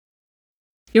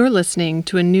You're listening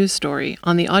to a news story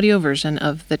on the audio version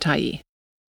of The Tyee.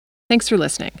 Thanks for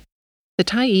listening. The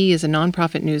Tyee is a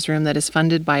nonprofit newsroom that is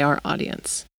funded by our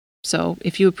audience. So,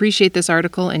 if you appreciate this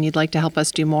article and you'd like to help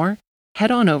us do more,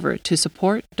 head on over to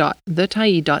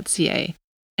support.thetyee.ca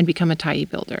and become a Tyee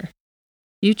builder.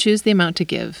 You choose the amount to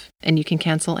give, and you can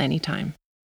cancel anytime.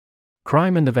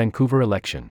 Crime in the Vancouver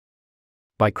Election.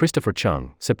 By Christopher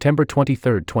Chung, September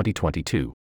 23,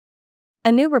 2022.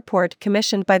 A new report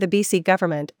commissioned by the BC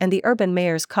government and the Urban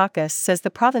Mayors Caucus says the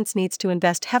province needs to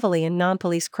invest heavily in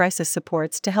non-police crisis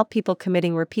supports to help people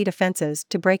committing repeat offences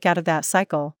to break out of that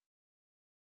cycle.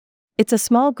 It's a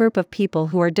small group of people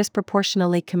who are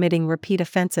disproportionately committing repeat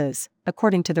offences,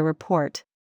 according to the report.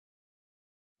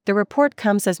 The report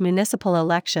comes as municipal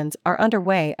elections are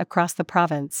underway across the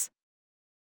province.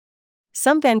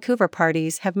 Some Vancouver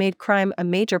parties have made crime a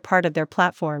major part of their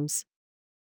platforms.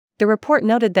 The report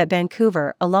noted that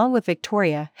Vancouver, along with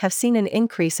Victoria, have seen an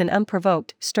increase in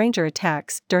unprovoked stranger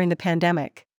attacks during the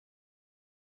pandemic.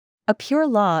 A pure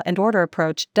law and order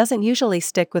approach doesn't usually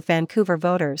stick with Vancouver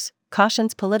voters,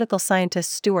 cautions political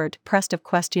scientist Stuart Prest of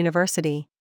Quest University.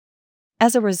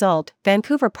 As a result,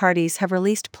 Vancouver parties have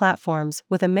released platforms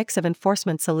with a mix of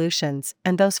enforcement solutions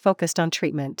and those focused on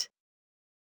treatment.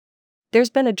 There's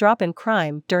been a drop in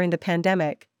crime during the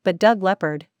pandemic, but Doug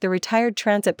Leppard, the retired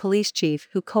transit police chief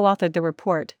who co-authored the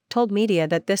report, told media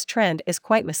that this trend is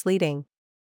quite misleading.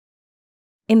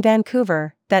 In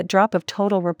Vancouver, that drop of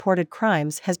total reported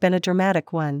crimes has been a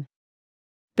dramatic one.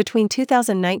 Between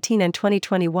 2019 and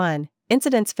 2021,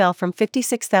 incidents fell from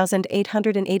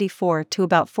 56,884 to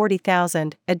about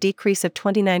 40,000, a decrease of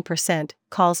 29%.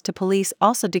 Calls to police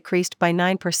also decreased by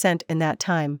 9% in that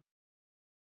time.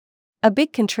 A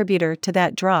big contributor to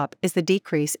that drop is the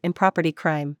decrease in property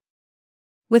crime.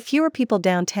 With fewer people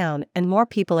downtown and more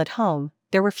people at home,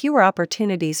 there were fewer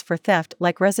opportunities for theft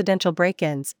like residential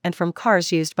break-ins and from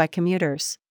cars used by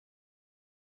commuters.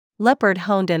 Leppard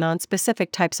honed in on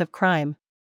specific types of crime.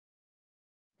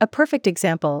 A perfect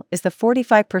example is the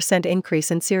 45%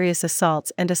 increase in serious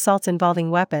assaults and assaults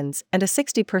involving weapons and a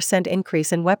 60%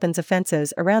 increase in weapons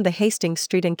offenses around the Hastings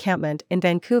Street encampment in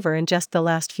Vancouver in just the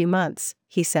last few months,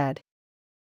 he said.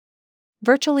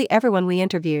 Virtually everyone we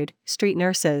interviewed, street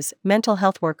nurses, mental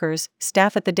health workers,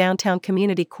 staff at the downtown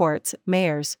community courts,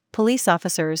 mayors, police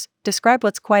officers, describe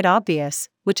what's quite obvious,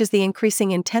 which is the increasing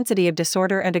intensity of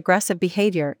disorder and aggressive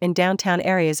behavior in downtown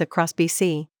areas across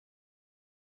BC.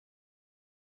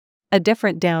 A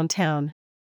different downtown.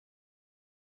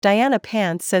 Diana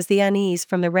Pant says the unease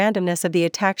from the randomness of the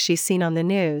attacks she's seen on the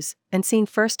news, and seen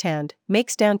firsthand,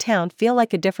 makes downtown feel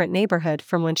like a different neighborhood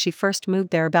from when she first moved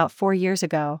there about 4 years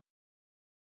ago.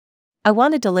 I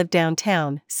wanted to live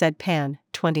downtown, said Pan,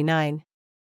 29.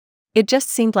 It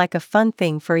just seemed like a fun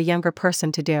thing for a younger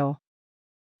person to do.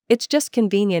 It's just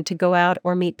convenient to go out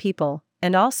or meet people,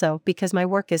 and also because my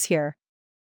work is here.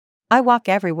 I walk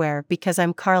everywhere because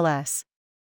I'm carless.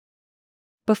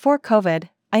 Before COVID,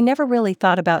 I never really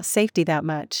thought about safety that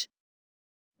much.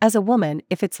 As a woman,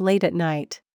 if it's late at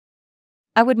night,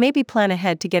 I would maybe plan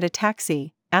ahead to get a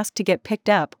taxi, ask to get picked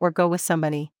up or go with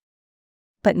somebody.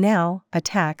 But now,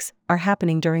 attacks are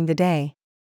happening during the day.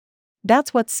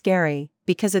 That's what's scary,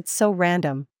 because it's so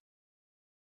random.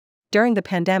 During the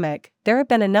pandemic, there have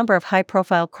been a number of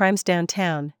high-profile crimes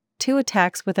downtown: 2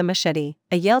 attacks with a machete,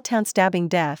 a Yaletown stabbing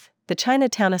death, the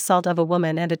Chinatown assault of a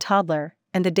woman and a toddler,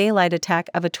 and the daylight attack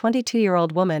of a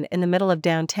 22-year-old woman in the middle of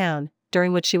downtown,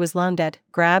 during which she was lunged at,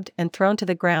 grabbed and thrown to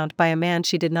the ground by a man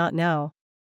she did not know.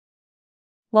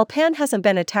 While Pan hasn't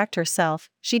been attacked herself,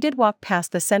 she did walk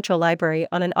past the Central Library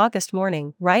on an August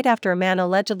morning right after a man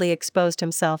allegedly exposed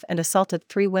himself and assaulted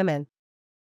 3 women.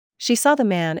 She saw the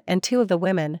man and 2 of the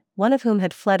women, one of whom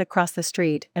had fled across the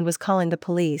street and was calling the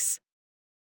police.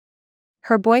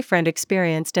 Her boyfriend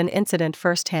experienced an incident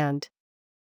firsthand.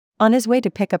 On his way to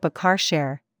pick up a car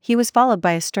share, he was followed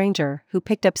by a stranger who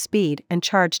picked up speed and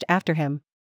charged after him.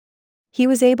 He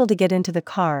was able to get into the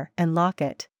car and lock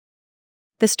it.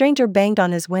 The stranger banged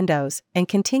on his windows and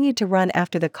continued to run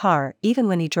after the car even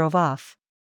when he drove off.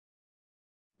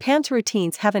 Pan's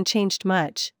routines haven't changed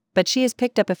much, but she has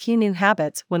picked up a few new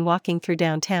habits when walking through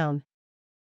downtown.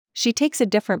 She takes a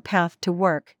different path to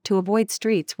work to avoid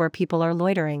streets where people are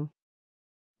loitering.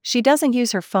 She doesn't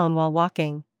use her phone while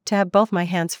walking, to have both my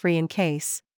hands free in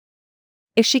case.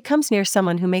 If she comes near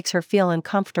someone who makes her feel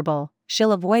uncomfortable,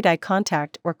 she'll avoid eye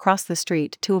contact or cross the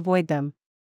street to avoid them.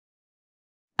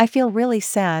 I feel really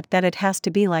sad that it has to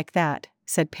be like that,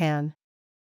 said Pan.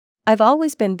 I've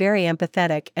always been very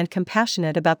empathetic and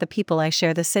compassionate about the people I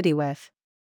share the city with.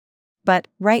 But,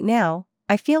 right now,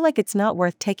 I feel like it's not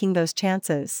worth taking those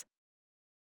chances.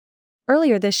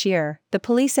 Earlier this year, the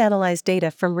police analyzed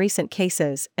data from recent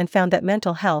cases and found that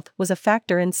mental health was a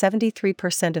factor in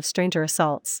 73% of stranger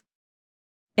assaults.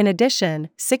 In addition,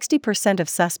 60% of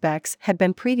suspects had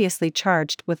been previously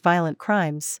charged with violent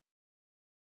crimes.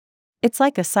 "It's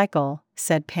like a cycle,"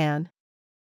 said Pan.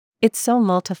 "It's so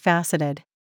multifaceted.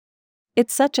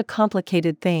 It's such a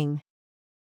complicated thing.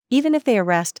 Even if they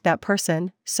arrest that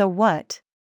person, so what?"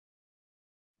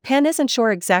 Pan isn't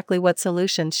sure exactly what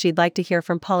solutions she'd like to hear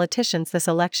from politicians this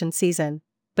election season,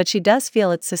 but she does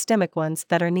feel it's systemic ones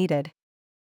that are needed.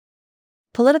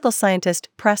 Political scientist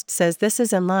Prest says this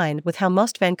is in line with how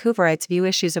most Vancouverites view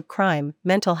issues of crime,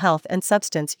 mental health and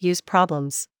substance use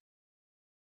problems.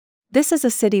 "This is a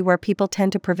city where people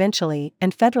tend to provincially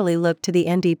and federally look to the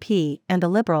NDP and the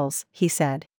Liberals," he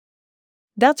said.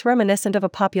 "That's reminiscent of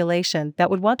a population that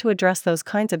would want to address those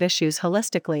kinds of issues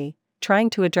holistically,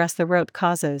 trying to address the root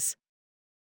causes."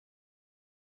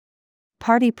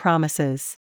 Party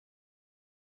promises.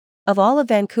 Of all of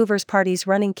Vancouver's parties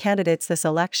running candidates this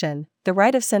election, the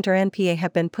right-of-centre NPA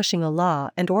have been pushing a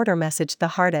law and order message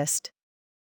the hardest.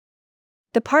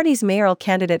 The party's mayoral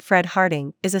candidate Fred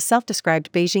Harding is a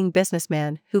self-described Beijing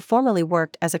businessman who formerly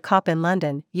worked as a cop in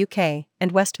London, UK,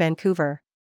 and West Vancouver.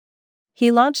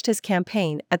 He launched his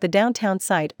campaign at the downtown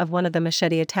site of one of the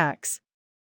machete attacks.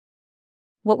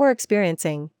 "What we're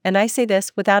experiencing, and I say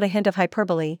this without a hint of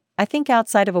hyperbole, I think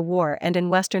outside of a war and in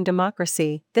Western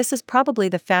democracy, this is probably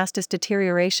the fastest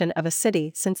deterioration of a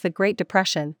city since the Great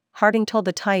Depression," Harding told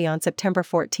the Tyee on September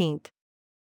 14.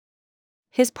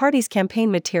 His party's campaign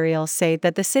materials say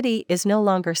that the city is no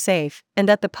longer safe and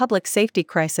that the public safety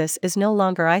crisis is no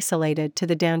longer isolated to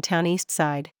the downtown east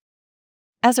side.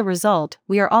 "As a result,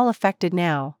 we are all affected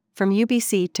now, from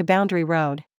UBC to Boundary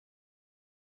Road."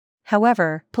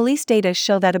 However, police data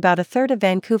show that about a third of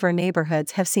Vancouver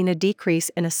neighborhoods have seen a decrease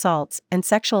in assaults and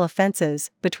sexual offenses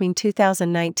between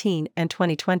 2019 and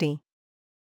 2020.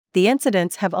 The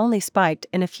incidents have only spiked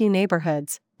in a few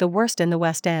neighborhoods, the worst in the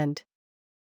West End.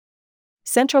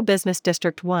 Central Business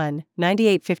District 1,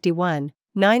 9851,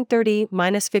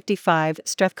 930-55,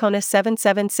 Strathcona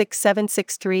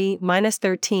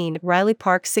 776763-13, Riley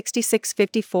Park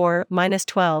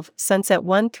 6654-12, Sunset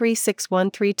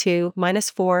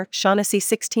 136132-4, Shaughnessy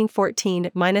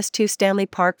 1614-2, Stanley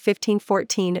Park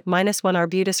 1514-1,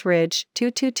 Arbutus Ridge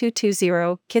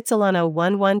 22220, Kitsilano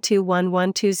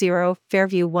 112120,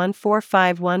 Fairview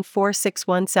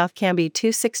 14514661, South Cambie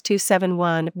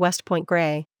 26271, West Point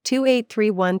Grey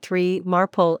 28313,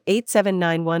 Marpole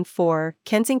 87914,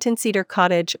 Kensington Cedar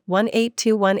Cottage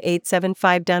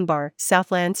 1821875, Dunbar,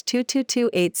 Southlands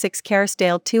 22286,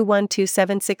 Carisdale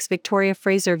 21276, Victoria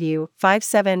Fraserview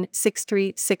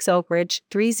 57636, Oak Ridge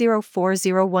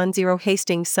 304010,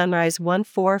 Hastings Sunrise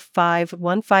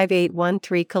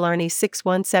 145155813, Killarney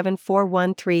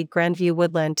 617413, Grandview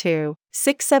Woodland 2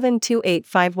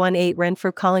 6728518,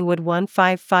 Renfrew Collingwood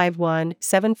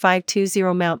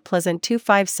 1551-7520, Mount Pleasant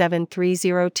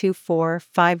 2573024,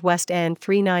 5 West End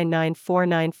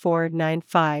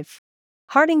 399499495.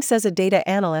 Harding says a data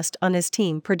analyst on his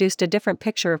team produced a different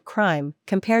picture of crime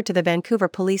compared to the Vancouver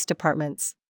Police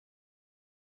Department's.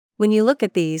 "When you look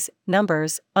at these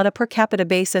numbers on a per capita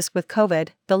basis with COVID,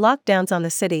 the lockdowns on the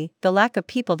city, the lack of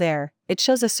people there, it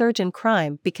shows a surge in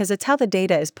crime because it's how the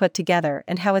data is put together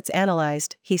and how it's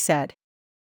analyzed," he said.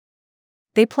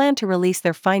 "They plan to release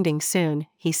their findings soon,"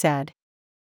 he said.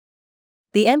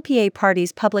 The NPA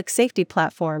party's public safety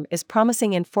platform is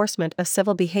promising enforcement of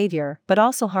civil behavior but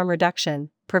also harm reduction,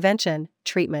 prevention,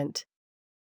 treatment.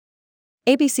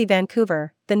 ABC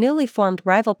Vancouver, the newly formed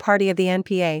rival party of the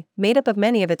NPA, made up of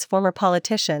many of its former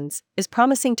politicians, is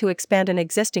promising to expand an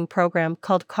existing program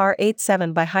called CAR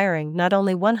 87 by hiring not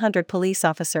only 100 police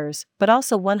officers, but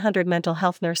also 100 mental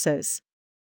health nurses.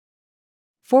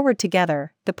 Forward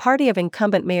Together, the party of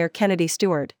incumbent Mayor Kennedy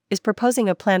Stewart, is proposing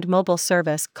a planned mobile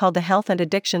service called the Health and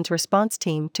Addictions Response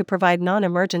Team to provide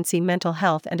non-emergency mental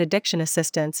health and addiction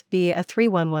assistance via a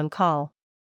 311 call.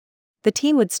 The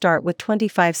team would start with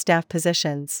 25 staff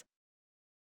positions.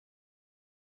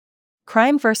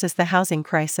 Crime versus the housing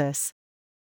crisis.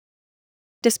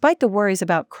 Despite the worries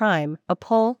about crime, a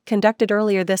poll conducted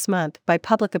earlier this month by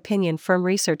public opinion firm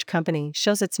research company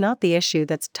shows it's not the issue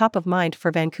that's top of mind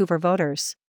for Vancouver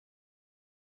voters.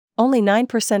 Only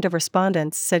 9% of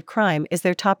respondents said crime is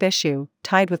their top issue,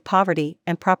 tied with poverty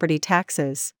and property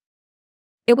taxes.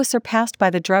 It was surpassed by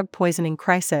the drug poisoning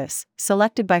crisis,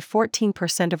 selected by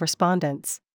 14% of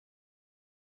respondents.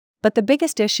 But the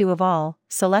biggest issue of all,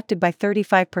 selected by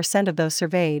 35% of those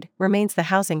surveyed, remains the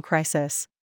housing crisis.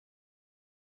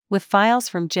 With files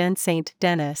from Jen St.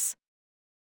 Dennis.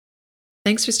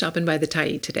 Thanks for stopping by the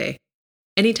Tyee today.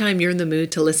 Anytime you're in the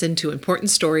mood to listen to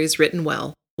important stories written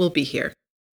well, we'll be here.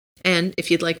 And if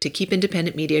you'd like to keep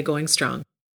independent media going strong,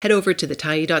 head over to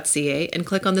thetyee.ca and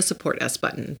click on the Support Us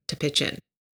button to pitch in.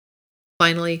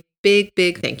 Finally, big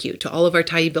thank you to all of our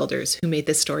Tyee builders who made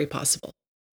this story possible.